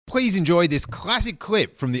Please enjoy this classic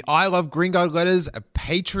clip from the I Love Gringo Letters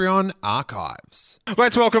Patreon archives.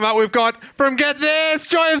 Let's welcome up. We've got from Get This,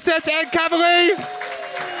 Joy of Sets and Cavalier.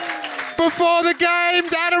 Before the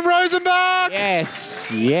games, Adam Rosenbach.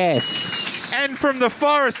 Yes. And from the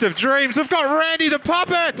Forest of Dreams, we've got Randy the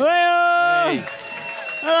Puppet. Hey.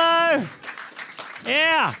 Hello.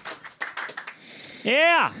 Yeah.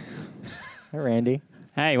 Hey, Randy.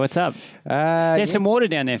 Hey, what's up? There's some water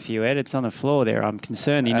down there for you, Ed. It's on the floor there. I'm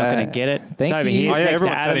concerned you're not going to get it. It's over you. here. It's Oh, yeah, next to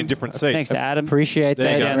everyone's sat Adam. in different It's seats. next to Adam. Appreciate There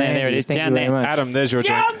that. you go. Down there, there it is. Thank Down you very there. much. Adam, there's your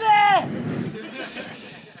drink. Down there!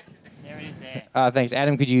 There it is there. Thanks,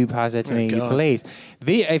 Adam. Could you pass that to me, God. please?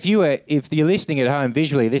 If you're listening at home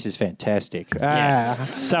visually, this is fantastic.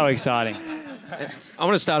 Yeah. So exciting. I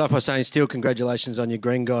want to start off by saying, Steele, congratulations on your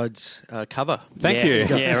Green Guides cover. Thank Yeah.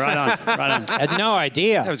 you. Yeah, right on. Right on. I had no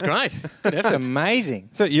idea. That was great. Good That's effort. amazing.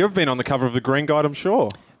 So you've been on the cover of the Green Guide, I'm sure.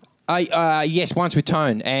 Yes, once with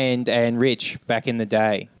Tone and Rich back in the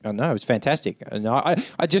day. Oh no, it was fantastic. And I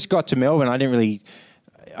just got to Melbourne. I didn't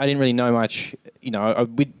really know much. You know,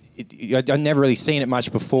 I'd never really seen it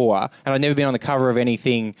much before, and I'd never been on the cover of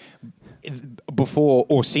anything before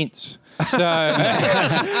or since. So,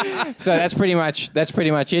 so that's pretty much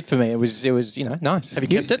it for me. It was nice. Have you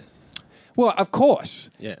kept it? Well, of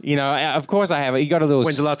course. Yeah. You know, of course I have it. You got a little.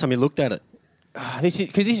 When's the last time you looked at it? This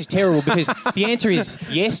is terrible because the answer is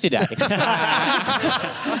yesterday.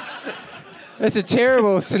 It's a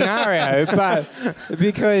terrible scenario, but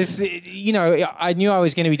because I knew I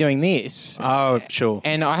was going to be doing this, Oh, sure.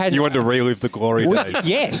 and I had You wanted to relive the glory days.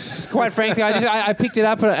 Yes, quite frankly, I picked it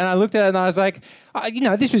up and I looked at it and I was like,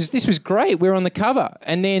 this was great. We're on the cover,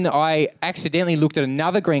 and then I accidentally looked at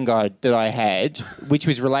another Green Guide that I had, which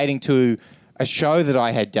was relating to a show that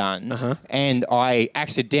I had done, and I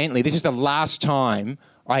accidentally. This is the last time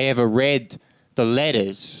I ever read the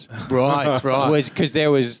letters. Right. Was because there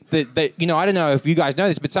was I don't know if you guys know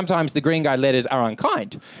this, but sometimes the Green Guide letters are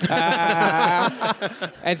unkind,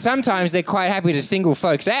 and sometimes they're quite happy to single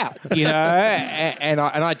folks out, and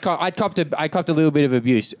I copped a little bit of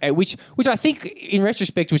abuse, which I think in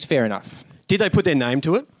retrospect was fair enough. Did they put their name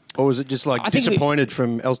to it? Or was it just like I think disappointed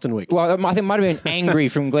from Elstonwick? Well, I think it might have been Angry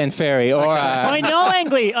from Glen Ferry, or I know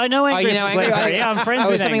Angry. I know Angry. you know from Angry? Glenferrie. Yeah, I'm friends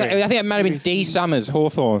with something Angry. I think it might have been D. Summers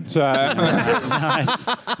Hawthorne. So Nice.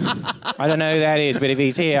 I don't know who that is, but if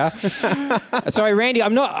he's here, sorry, Randy,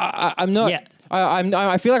 I'm not. Yeah.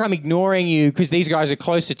 I feel like I'm ignoring you because these guys are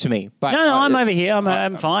closer to me. But No, I'm over here.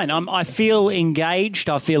 I'm fine. I feel engaged.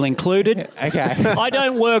 I feel included. Okay. I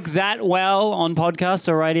don't work that well on podcasts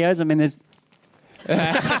or radios. I mean, there's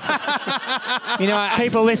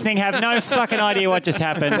people listening have no fucking idea what just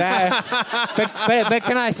happened. But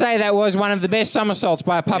can I say that was one of the best somersaults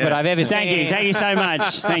by a puppet I've ever seen. Thank you so much.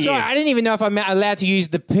 Thank Sorry, you. I didn't even know if I'm allowed to use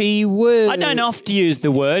the P word. I don't often use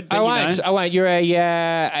the word, but I won't. You're a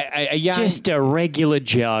young, just a regular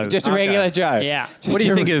Joe. just a regular Joe. Yeah. What do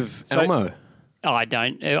you think of Elmo? I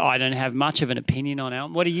don't have much of an opinion on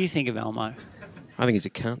Elmo. What do you think of Elmo? I think he's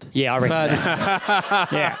a cunt. Yeah, I reckon.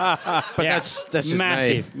 But, Yeah, but that's just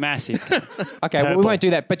massive, me. massive. Okay, well, we Purple. won't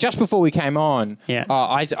do that. But just before we came on, Yeah.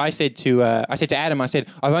 I said to Adam, I've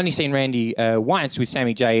only seen Randy once with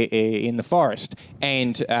Sammy J in the forest,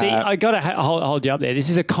 and See, I got to hold you up there. This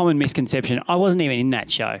is a common misconception. I wasn't even in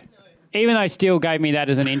that show. Even though Steele gave me that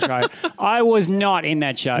as an intro, I was not in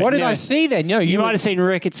that show. what did No. I see then? No, You were- might have seen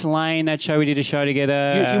Ricketts Lane, that show we did a show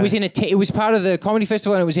together. It was in it was part of the comedy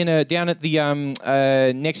festival, and it was in down at the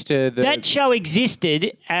next to the. That show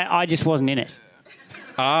existed. I just wasn't in it.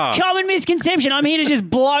 Common misconception. I'm here to just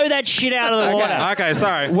blow that shit out of the water. Okay,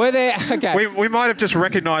 sorry. Were there? Okay. We might have just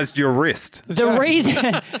recognised your wrist. The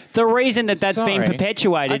reason that's been Sorry.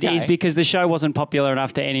 perpetuated Okay. is because the show wasn't popular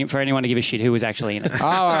enough for anyone to give a shit who was actually in it. Oh,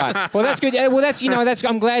 all right. Well, that's good. Well, that's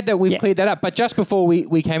I'm glad that we've cleared that up. But just before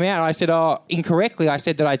we came out, I said, incorrectly, I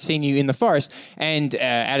said that I'd seen you in the forest, and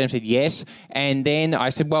Adam said yes, and then I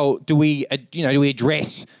said, well, do we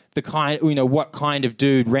address the kind, what kind of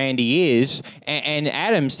dude Randy is? And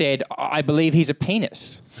Adam said, I believe he's a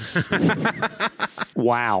penis.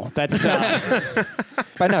 Wow, that's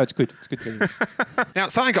But no, it's good. It's good. Now,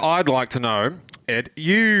 something I'd like to know, Ed,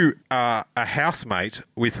 you are a housemate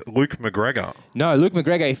with Luke McGregor. No, Luke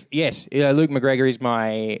McGregor. Yes, Luke McGregor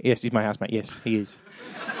is he's my housemate. Yes, he is.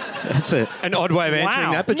 That's an odd way of answering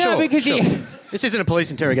Wow. that, but No, sure. because sure. he- This isn't a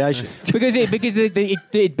police interrogation. because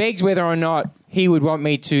it begs whether or not he would want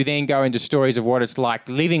me to then go into stories of what it's like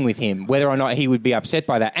living with him, whether or not he would be upset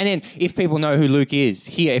by that. And then if people know who Luke is,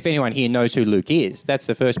 if anyone here knows who Luke is, that's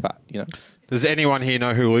the first part, Does anyone here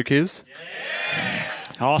know who Luke is?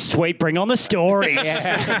 Oh, sweet. Bring on the stories.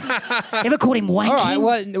 Ever caught him wanking? All right.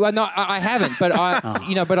 Well, no, I haven't, but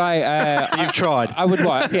You've tried. I would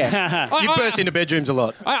like. Yeah. You burst into bedrooms a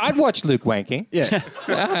lot. I'd watch Luke wanking. Yeah.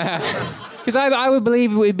 Because I would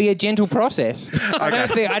believe it would be a gentle process. I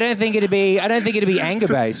don't think it'd be anger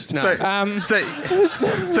based. No.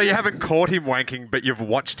 So you haven't caught him wanking, but you've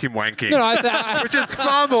watched him wanking, No, I which is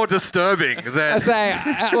far more disturbing than. say,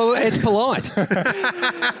 Well, it's polite.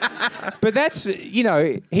 but that's he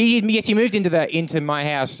moved into my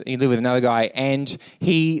house. He lived with another guy, and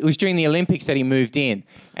it was during the Olympics that he moved in.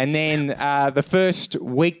 And then the first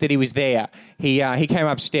week that he was there, he came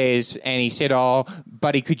upstairs and he said, "Oh,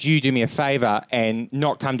 buddy, could you do me a favour and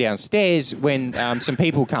not come downstairs when some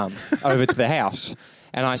people come over to the house?"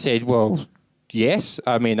 And I said, "Well, yes.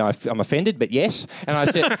 I mean, I'm offended, but yes." And I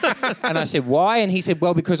said, "Why?" And he said,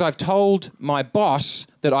 "Well, because I've told my boss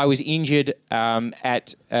that I was injured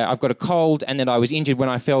I've got a cold and that I was injured when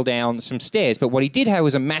I fell down some stairs. But what he did have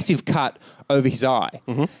was a massive cut over his eye."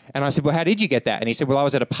 Mm-hmm. And I said, "Well, how did you get that?" And he said, "Well, I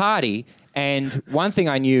was at a party and one thing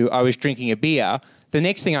I knew, I was drinking a beer. The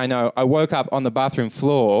next thing I know, I woke up on the bathroom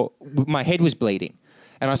floor, my head was bleeding."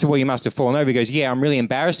 And I said, "Well, you must have fallen over." He goes, "Yeah, I'm really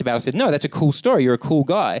embarrassed about it." I said, "No, that's a cool story. You're a cool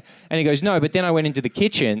guy." And he goes, "No, but then I went into the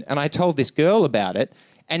kitchen and I told this girl about it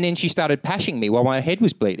and then she started pashing me while my head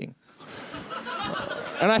was bleeding."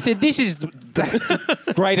 And I said, "This is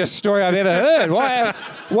the greatest story I've ever heard.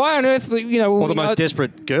 Why on earth, Or the most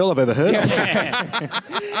desperate girl I've ever heard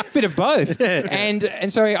of. Bit of both."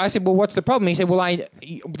 And so I said, "Well, what's the problem?" He said, "Well,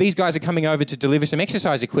 these guys are coming over to deliver some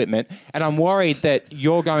exercise equipment, and I'm worried that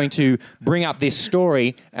you're going to bring up this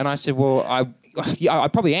story." And I said, "Well, I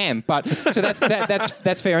probably am, but so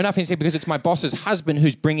that's fair enough." And he said, "Because it's my boss's husband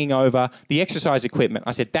who's bringing over the exercise equipment."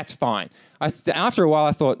 I said, "That's fine." After a while,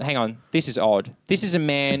 I thought, hang on, this is odd. This is a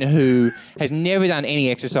man who has never done any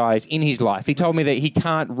exercise in his life. He told me that he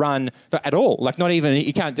can't run at all. Like, not even,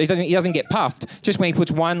 he doesn't get puffed. Just when he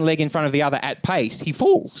puts one leg in front of the other at pace, he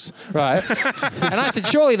falls, right? And I said,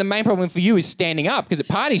 "Surely the main problem for you is standing up, because at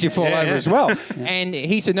parties you fall over as well." And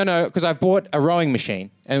he said, no, because I've bought a rowing machine.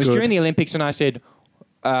 And it was during the Olympics, and I said,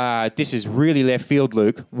 "This is really left field,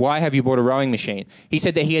 Luke. Why have you bought a rowing machine?" He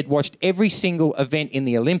said that he had watched every single event in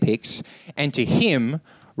the Olympics, and to him,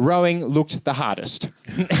 rowing looked the hardest.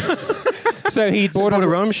 So he bought a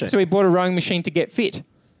rowing machine. So he bought a rowing machine to get fit.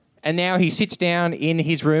 And now he sits down in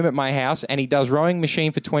his room at my house and he does rowing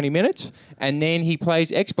machine for 20 minutes, and then he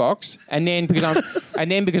plays Xbox, and then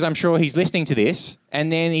because I'm sure he's listening to this,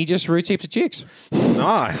 and then he just roots heaps of chicks.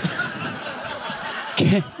 Nice.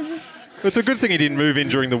 It's a good thing he didn't move in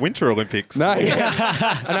during the Winter Olympics. No, Might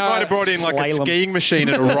have brought in like a Slalom. skiing machine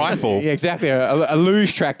and a rifle. Yeah, exactly. A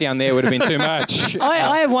luge track down there would have been too much.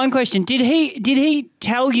 I have one question. Did he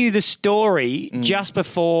tell you the story just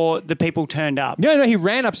before the people turned up? No, he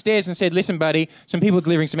ran upstairs and said, "Listen, buddy, some people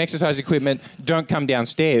delivering some exercise equipment, don't come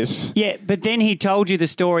downstairs." Yeah, but then he told you the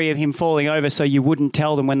story of him falling over so you wouldn't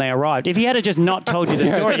tell them when they arrived. If he had just not told you the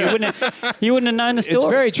story, you wouldn't have known the story.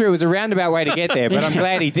 It's very true. It was a roundabout way to get there, but I'm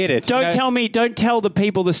glad he did it. Don't tell the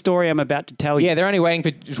people the story I'm about to tell you. Yeah, they're only waiting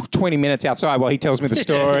for 20 minutes outside while he tells me the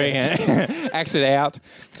story and acts it out.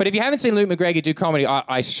 But if you haven't seen Luke McGregor do comedy,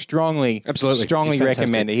 I strongly He's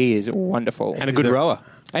recommend it. He is wonderful. And a good rower.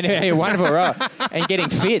 And a wonderful rower. And getting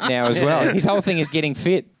fit now as well. His whole thing is getting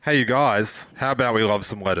fit. Hey, you guys, how about we love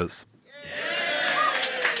some letters?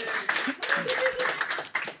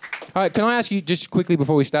 All right, can I ask you just quickly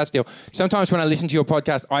before we start still, sometimes when I listen to your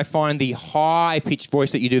podcast, I find the high-pitched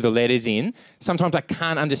voice that you do the letters in, sometimes I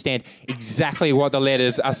can't understand exactly what the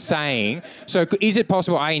letters are saying. So is it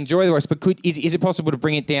possible, I enjoy the voice, but is it possible to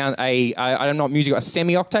bring it down I'm not musical, a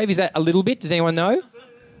semi-octave? Is that a little bit? Does anyone know?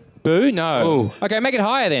 Boo? No. Ooh. Okay, make it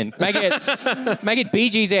higher then. Make it Bee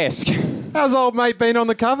Gees-esque. How's old mate been on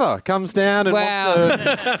the cover? Comes down and wants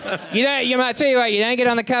to... You might tell you what, you don't get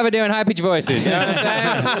on the cover doing high-pitched voices. You know what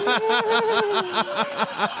I'm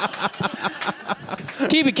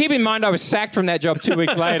saying? Keep in mind I was sacked from that job 2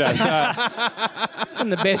 weeks later, so it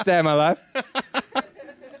wasn't the best day of my life.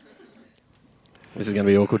 This is going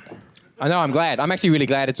to be awkward. I know, I'm glad. I'm actually really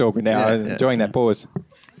glad it's awkward now. I'm enjoying that pause.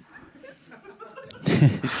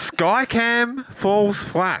 Skycam falls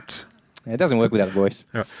flat. It doesn't work without a voice.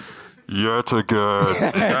 Yet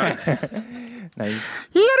again. No,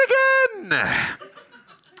 Yet again!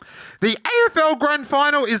 The AFL Grand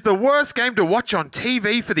Final is the worst game to watch on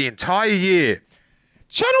TV for the entire year.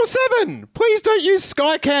 Channel 7, please don't use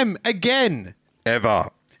Skycam again. Ever.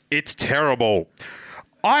 It's terrible.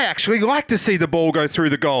 I actually like to see the ball go through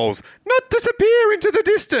the goals, not disappear into the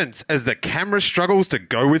distance as the camera struggles to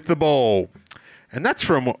go with the ball. And that's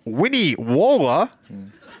from Winnie Waller.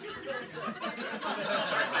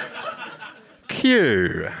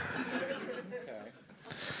 Q.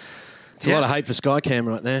 It's a lot of hate for Skycam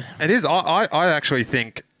right there. It is. I actually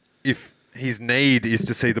think if his need is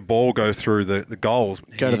to see the ball go through the goals.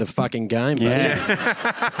 Go to the fucking game, buddy.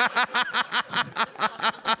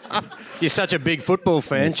 You're such a big football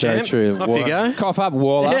fan, It's so champ. true. Off you go. Cough up,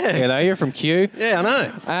 Waller. Yeah. You know, you're from Q. Yeah, I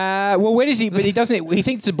know. Well, where does he? But he doesn't. He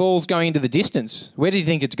thinks the ball's going into the distance. Where does he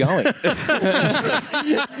think it's going? Getting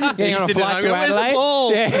on a sitting flight at to home, "Where's the Adelaide.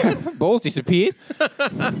 ball?" Yeah, ball's disappeared. I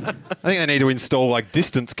think they need to install like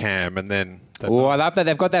distance cam and then. Oh, I love that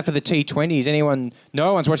they've got that for the T20s.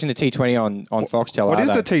 No one's watching the T20 on Foxtel. What are is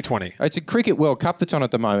they? the T20? It's a cricket World Cup that's on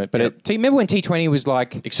at the moment. But remember when T20 was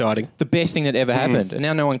like Exciting. the best thing that ever happened, and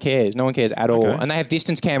now no one cares. No one cares at all, Okay. and they have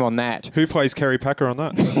distance cam on that. Who plays Kerry Packer on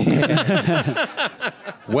that?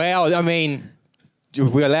 Well, I mean,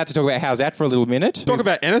 we're allowed to talk about how's that for a little minute. Talk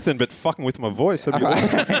about anything but fucking with my voice. That'd be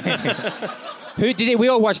awesome. Who did it? We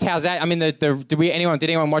all watched How's That? I mean, did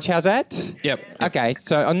anyone watch How's That? Yep. Okay,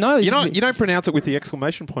 so no, You don't pronounce it with the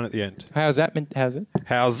exclamation point at the end. How's that? How's it?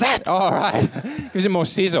 How's that? All right, gives it more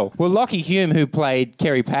sizzle. Well, Lockie Hume, who played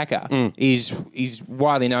Kerry Packer, is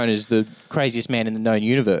widely known as the craziest man in the known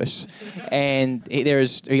universe, and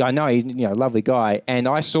he's a lovely guy, and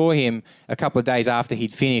I saw him a couple of days after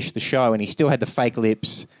he'd finished the show, and he still had the fake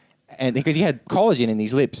lips. And because he had collagen in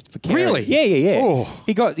his lips for Kerry. Really? Yeah. Oh.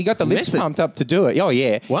 He got the lips Method. pumped up to do it. Oh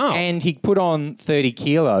yeah. Wow. And he put on 30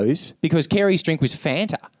 kilos because Kerry's drink was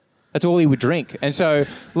Fanta. That's all he would drink. And so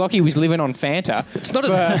Lockie was living on Fanta. It's not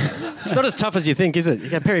as tough as you think, is it? You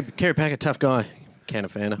got Kerry Packer, tough guy. Can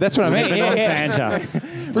of Fanta. That's what I mean. Not Yeah.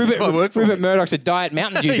 Fanta. quite work for Rupert Murdoch's a diet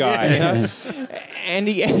Mountain Dew guy. You know? And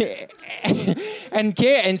he...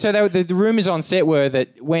 And so the rumours on set were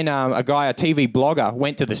that when a TV blogger,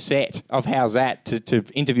 went to the set of How's That to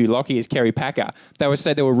interview Lockie as Kerry Packer, they were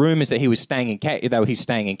said there were rumours that he was staying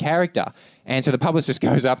in character. And so the publicist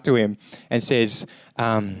goes up to him and says,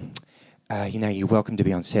 you're welcome to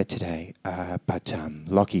be on set today, but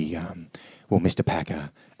Lockie, Mr.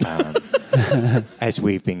 Packer, as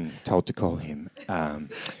we've been told to call him,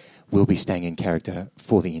 will be staying in character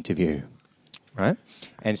for the interview. Right?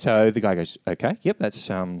 And so the guy goes, okay, yep, that's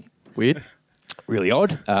weird. Really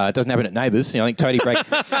odd. It doesn't happen at Neighbours. I think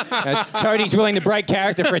Toadie's willing to break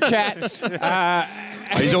character for a chat.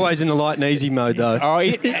 He's always in the light and easy mode, though.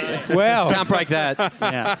 Can't break that.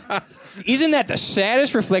 Yeah. Isn't that the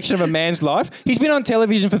saddest reflection of a man's life? He's been on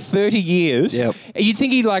television for 30 years. Yep. You'd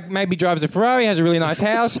think he maybe drives a Ferrari, has a really nice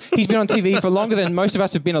house. He's been on TV for longer than most of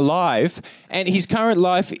us have been alive. And his current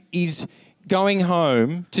life is going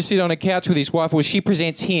home to sit on a couch with his wife, where she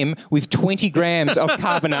presents him with 20 grams of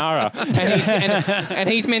carbonara, and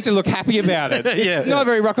he's meant to look happy about it. It's not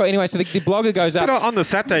very rock. Anyway, so the blogger goes up. But on the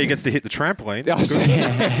Saturday, he gets to hit the trampoline.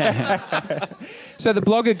 So the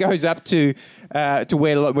blogger goes up to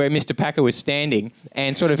where Mr. Packer was standing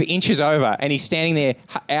and sort of inches over, and he's standing there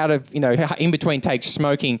out of in between takes,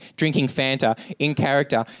 smoking, drinking Fanta in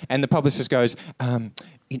character, and the publicist goes,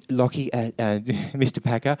 Lockie, Mr.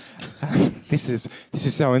 Packer, this is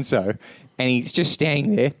so and so, and he's just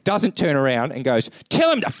standing there, doesn't turn around, and goes,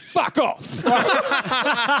 "Tell him to fuck off."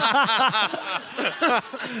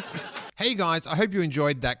 Hey guys, I hope you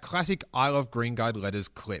enjoyed that classic I Love Green Guide Letters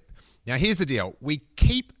clip. Now here's the deal. We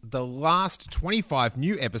keep the last 25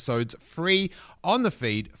 new episodes free on the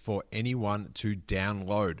feed for anyone to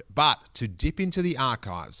download. But to dip into the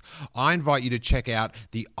archives, I invite you to check out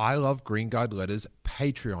the I Love Green Guide Letters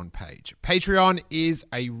Patreon page. Patreon is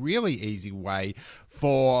a really easy way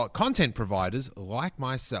for content providers like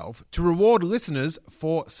myself to reward listeners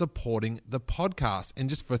for supporting the podcast. And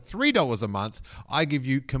just for $3 a month, I give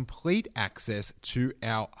you complete access to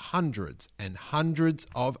our hundreds and hundreds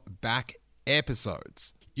of back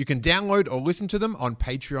episodes. You can download or listen to them on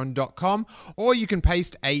patreon.com, or you can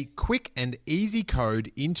paste a quick and easy code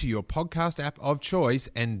into your podcast app of choice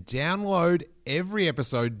and download every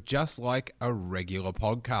episode just like a regular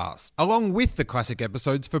podcast. Along with the classic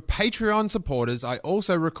episodes, for Patreon supporters, I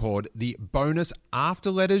also record the bonus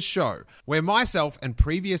After Letters show, where myself and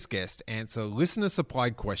previous guests answer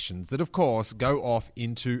listener-supplied questions that, of course, go off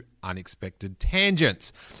into unexpected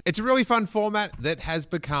tangents. It's a really fun format that has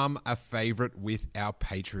become a favorite with our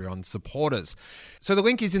Patreon supporters. So the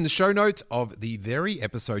link is in the show notes of the very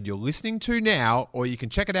episode you're listening to now, or you can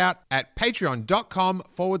check it out at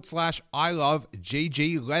patreon.com/I Love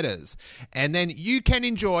GG Letters. And then you can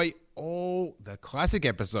enjoy all the classic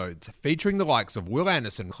episodes featuring the likes of Will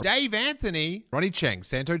Anderson, Dave Anthony, Ronnie Cheng,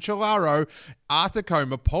 Santo Chalaro, Arthur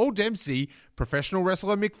Coma, Paul Dempsey, professional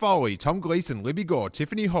wrestler Mick Foley, Tom Gleason, Libby Gore,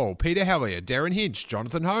 Tiffany Hall, Peter Hellier, Darren Hinch,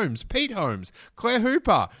 Jonathan Holmes, Pete Holmes, Claire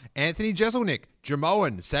Hooper, Anthony Jeselnik,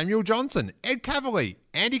 Jamoan, Samuel Johnson, Ed Cavalier,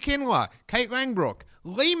 Andy Kindler, Kate Langbrook,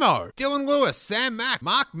 Limo, Dylan Lewis, Sam Mack,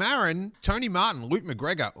 Mark Marin, Tony Martin, Luke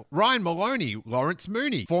McGregor, Ryan Maloney, Lawrence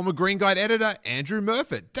Mooney, former Green Guide editor Andrew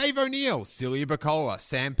Murfitt, Dave O'Neill, Celia Bacola,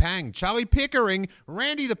 Sam Pang, Charlie Pickering,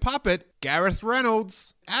 Randy the Puppet, Gareth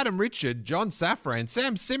Reynolds, Adam Richard, John Safran,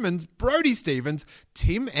 Sam Simmons, Brody Stevens,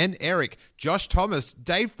 Tim and Eric, Josh Thomas,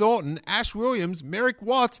 Dave Thornton, Ash Williams, Merrick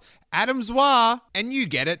Watts, Adam Zwar, and you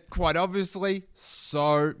get it, quite obviously,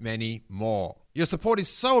 so many more. Your support is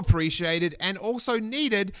so appreciated and also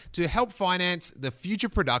needed to help finance the future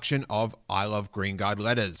production of I Love Green Guide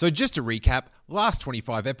Letters. So just to recap, last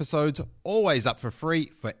 25 episodes, always up for free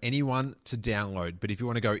for anyone to download. But if you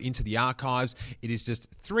want to go into the archives, it is just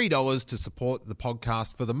 $3 to support the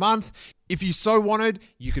podcast for the month. If you so wanted,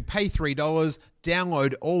 you could pay $3,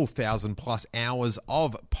 download all 1,000+ hours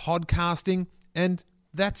of podcasting, and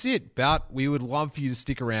that's it. But we would love for you to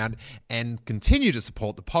stick around and continue to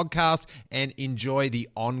support the podcast and enjoy the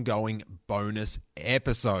ongoing bonus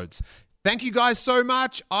episodes. Thank you guys so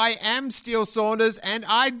much. I am Steele Saunders, and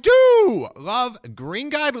I do love Green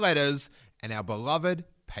Guide Letters and our beloved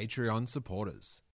Patreon supporters.